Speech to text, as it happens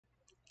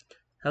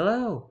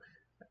Hello,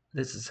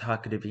 this is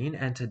Haku,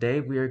 and today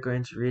we are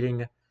going to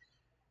reading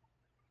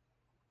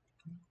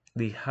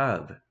The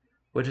Hub,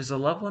 which is a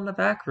level in the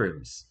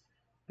Backrooms.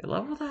 A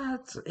level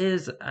that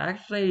is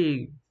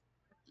actually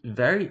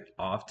very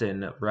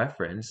often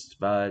referenced,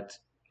 but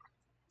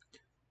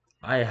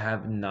I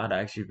have not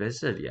actually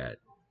visited yet.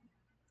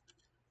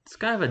 It's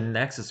kind of a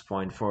nexus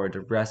point for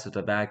the rest of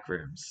the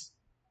Backrooms.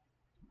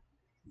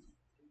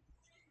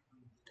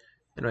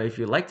 Anyway, if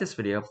you like this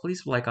video,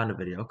 please like on the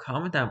video,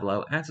 comment down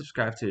below, and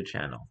subscribe to the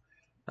channel.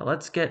 Now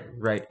let's get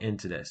right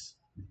into this.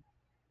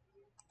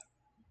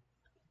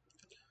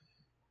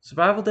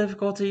 Survival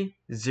difficulty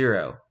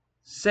 0.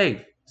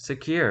 Safe,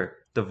 secure,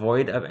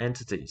 devoid of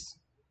entities.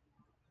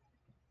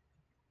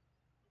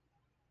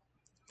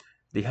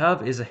 The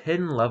hub is a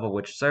hidden level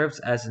which serves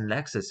as a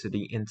nexus to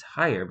the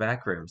entire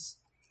Backrooms,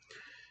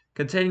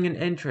 containing an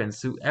entrance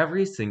to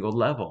every single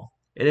level.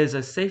 It is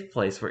a safe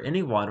place for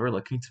any wanderer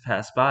looking to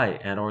pass by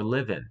and or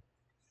live in.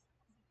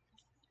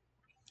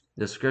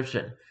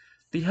 Description: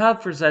 the hub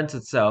presents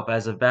itself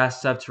as a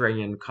vast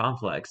subterranean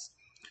complex,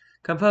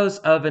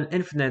 composed of an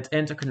infinite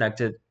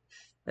interconnected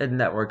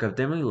network of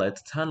dimly lit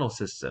tunnel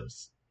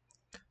systems.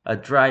 A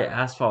dry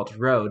asphalt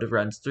road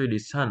runs through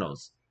these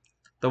tunnels.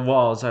 The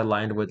walls are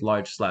lined with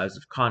large slabs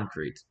of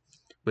concrete,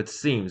 with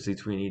seams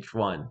between each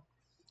one.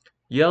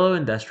 Yellow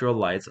industrial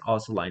lights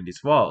also line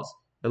these walls,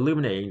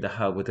 illuminating the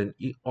hub with an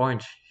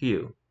orange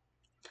hue.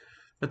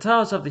 The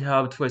tunnels of the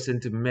hub twist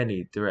into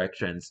many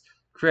directions,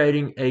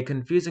 creating a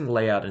confusing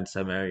layout in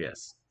some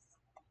areas.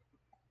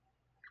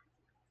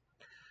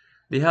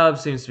 The hub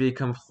seems to be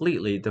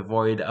completely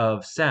devoid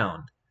of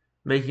sound,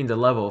 making the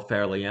level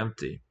fairly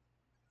empty.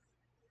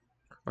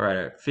 Or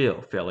rather,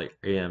 feel fairly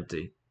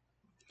empty.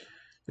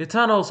 The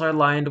tunnels are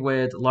lined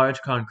with large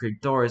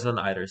concrete doors on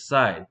either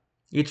side,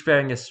 each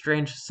bearing a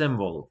strange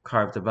symbol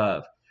carved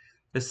above.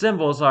 The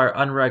symbols are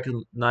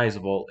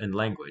unrecognizable in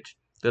language,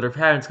 though their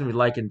patterns can be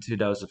likened to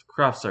those of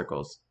crop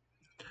circles.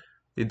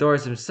 The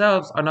doors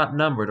themselves are not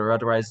numbered or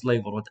otherwise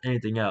labeled with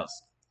anything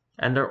else,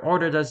 and their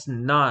order does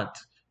not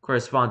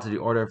correspond to the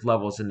order of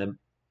levels in the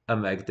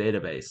AMEG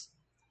database.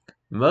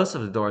 Most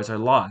of the doors are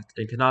locked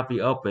and cannot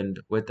be opened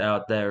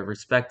without their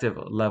respective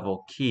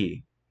level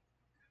key.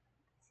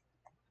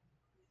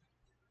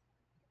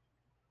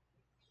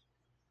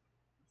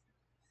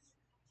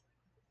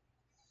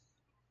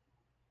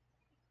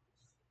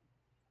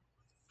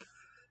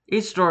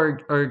 Each door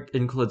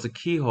includes a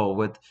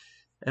keyhole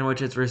in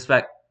which its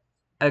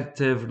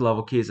respective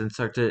level keys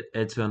inserted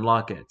to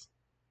unlock it.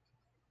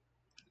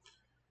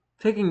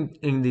 Picking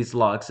in these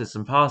locks is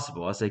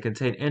impossible, as they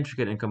contain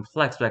intricate and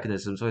complex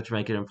mechanisms which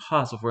make it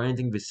impossible for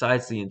anything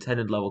besides the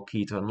intended level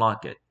key to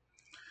unlock it.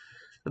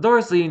 The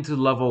doors leading to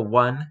level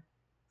 1, I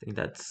think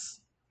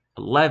that's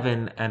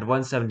 11, and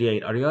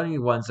 178 are the only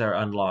ones that are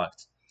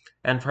unlocked,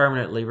 and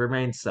permanently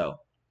remain so.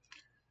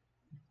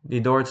 The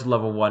door to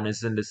level 1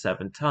 is in the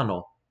 7th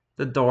tunnel.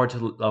 The door to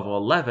level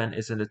 11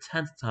 is in the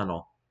 10th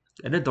tunnel,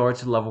 and the door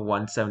to level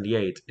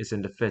 178 is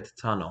in the 5th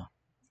tunnel.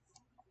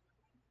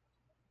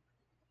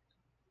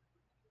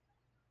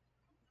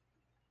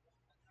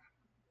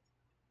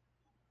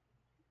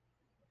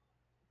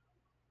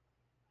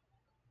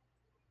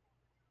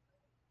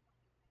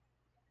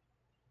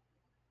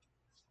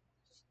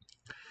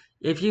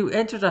 If you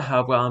enter the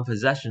hub while in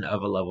possession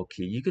of a level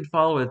key, you can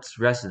follow its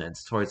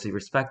resonance towards the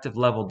respective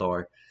level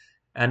door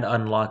and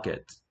unlock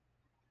it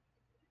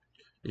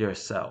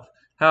yourself.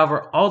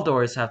 However, all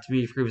doors have to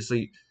be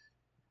previously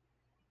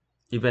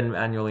been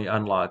manually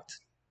unlocked.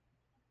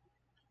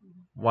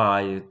 Wow,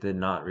 I did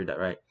not read that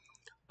right.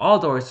 All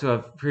doors who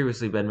have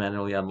previously been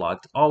manually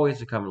unlocked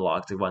always become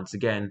locked once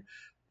again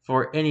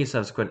for any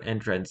subsequent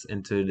entrance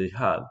into the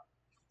hub.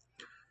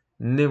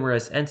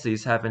 Numerous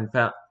entities have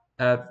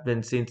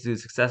been seen to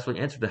successfully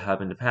enter the hub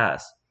in the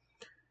past,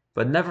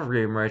 but never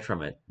re-emerge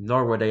from it,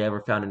 nor were they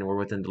ever found anywhere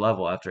within the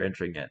level after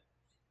entering it.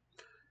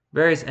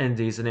 Various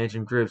entities and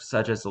ancient groups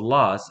such as the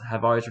Lost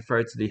have always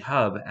referred to the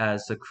hub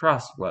as the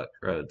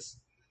Crossroads.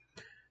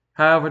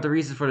 However, the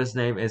reason for this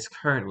name is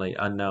currently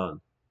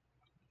unknown.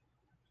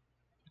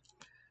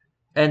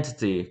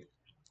 Entity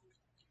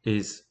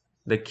is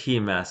the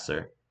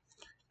Keymaster.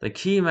 The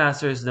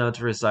Keymaster is known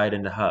to reside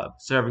in the hub,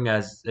 serving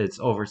as its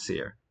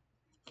overseer.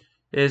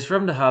 It is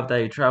from the hub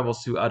that he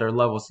travels to other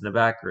levels in the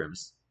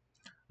Backrooms.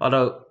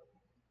 Although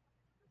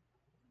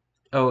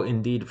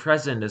indeed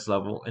present in this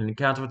level, an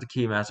encounter with the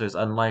Keymaster is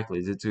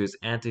unlikely due to his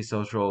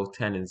antisocial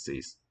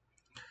tendencies.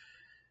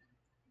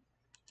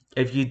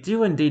 If you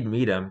do indeed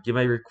meet him, you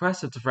may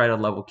request him to provide a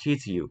level key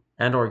to you,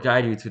 and or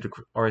guide you to the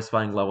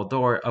corresponding level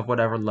door of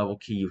whatever level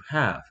key you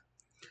have,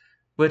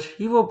 which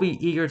he will be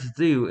eager to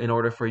do in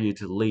order for you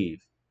to leave.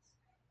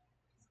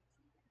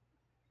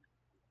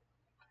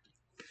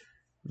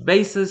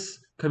 Bases,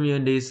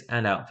 communities,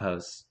 and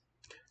outposts.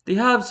 The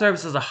hub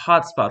serves as a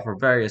hotspot for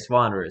various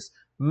wanderers.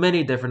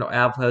 Many different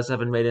outposts have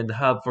been made in the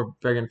hub for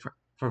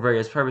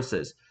various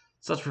purposes,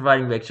 such as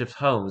providing makeshift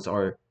homes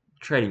or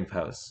trading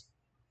posts.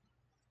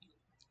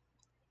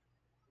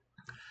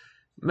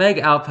 Meg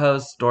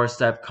Outpost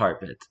Doorstep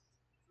Carpet.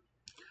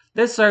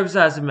 This serves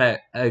as a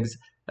eggs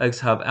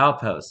hub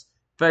outpost.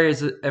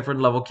 Various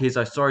different level keys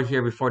are stored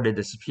here before they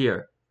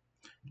disappear.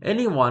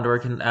 Any wanderer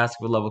can ask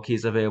for level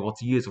keys available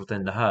to use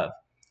within the hub.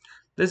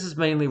 This is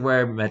mainly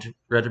where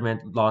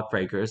regiment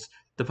lockbreakers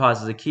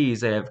deposit the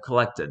keys they have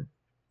collected.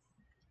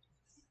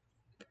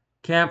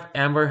 Camp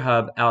Amber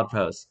Hub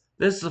Outpost.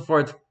 This is the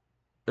fourth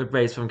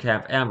base from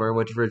Camp Amber,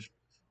 which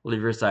originally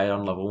reside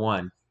on level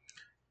 1.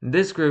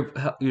 This group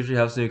usually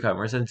helps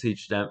newcomers and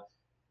teach them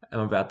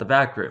about the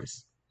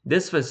Backrooms.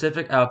 This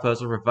specific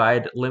outpost will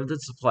provide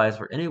limited supplies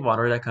for any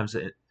wanderer that comes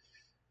in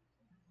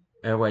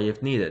their way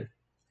if needed.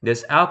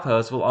 This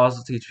outpost will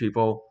also teach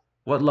people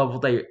what level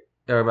they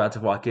are about to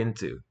walk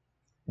into.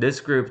 This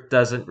group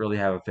doesn't really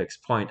have a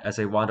fixed point as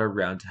they wander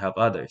around to help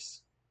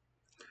others.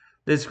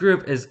 This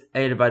group is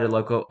aided by the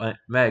local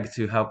Meg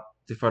to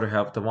further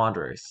help the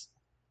wanderers.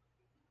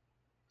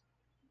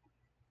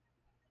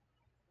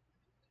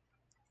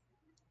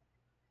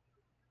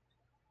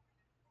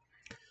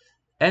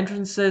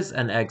 Entrances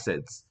and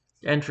exits.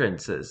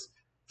 Entrances.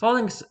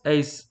 Following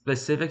a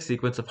specific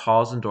sequence of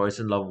halls and doors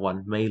in level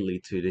 1 may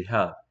lead to the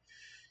hub.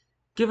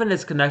 Given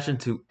its connection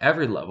to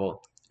every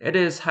level, it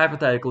is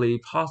hypothetically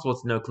possible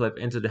to no-clip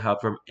into the hub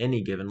from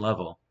any given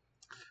level.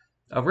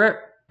 A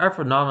rare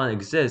phenomenon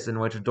exists in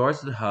which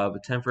doors to the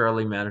hub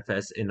temporarily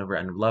manifest in a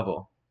random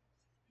level.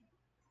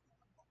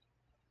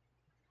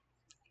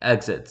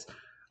 Exits.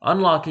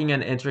 Unlocking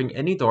and entering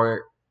any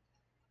door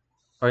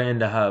or in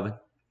the hub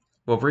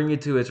will bring you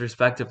to its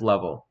respective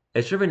level.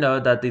 It should be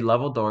noted that the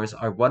level doors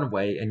are one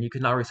way and you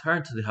cannot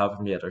return to the hub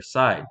from the other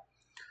side,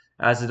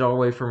 as the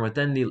doorway from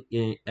within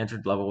the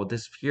entered level will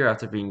disappear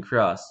after being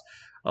crossed,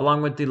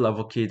 along with the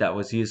level key that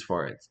was used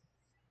for it.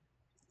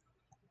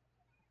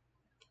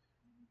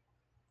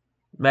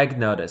 Meg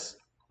notice.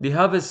 The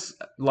hub is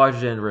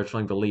larger than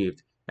originally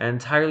believed. An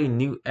entirely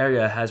new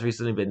area has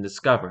recently been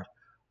discovered.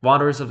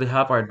 Wanderers of the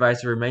hub are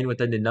advised to remain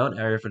within the known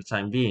area for the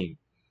time being,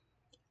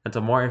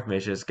 until more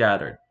information is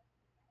gathered.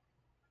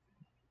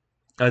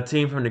 A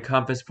team from the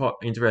Compass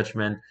Point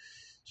Regiment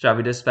shall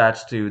be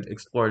dispatched to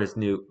explore this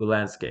new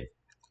landscape.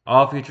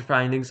 All future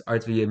findings are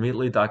to be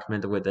immediately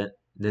documented within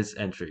this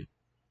entry.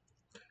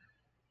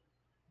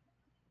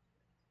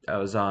 That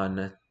was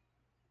on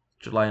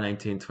July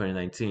 19,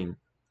 2019.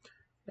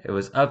 It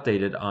was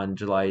updated on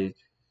July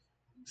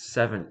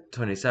 27,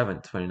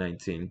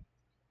 2019.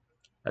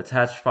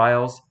 Attached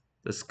files,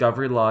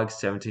 Discovery Log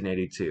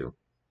 1782.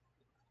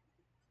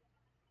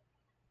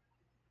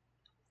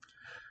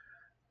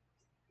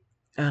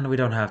 And we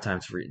don't have time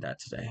to read that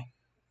today.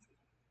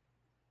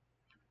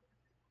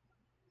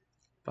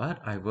 But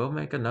I will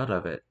make a note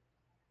of it.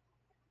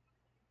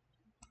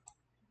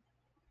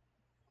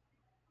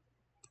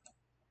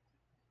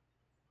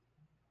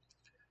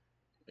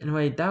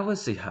 Anyway, that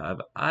was the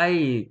hub.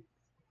 I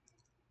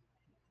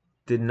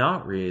did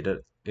not read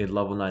a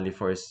level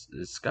 94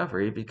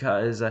 discovery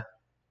because I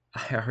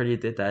already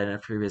did that in a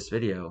previous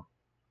video.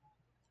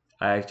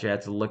 I actually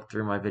had to look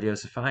through my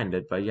videos to find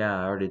it, but yeah,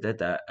 I already did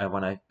that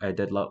when I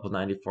did level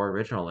 94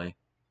 originally.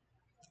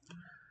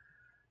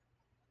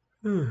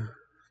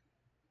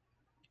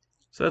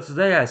 So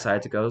today I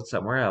decided to go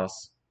somewhere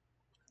else.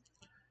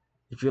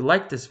 If you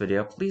liked this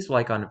video, please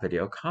like on the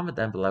video, comment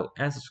down below,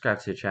 and subscribe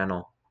to the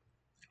channel.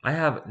 I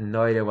have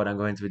no idea what I'm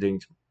going to be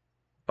doing.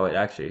 Oh wait,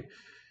 actually,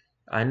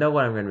 I know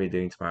what I'm going to be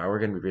doing tomorrow. We're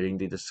going to be reading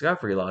the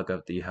discovery log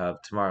of the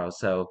hub tomorrow.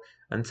 So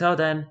until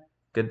then,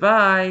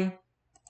 goodbye!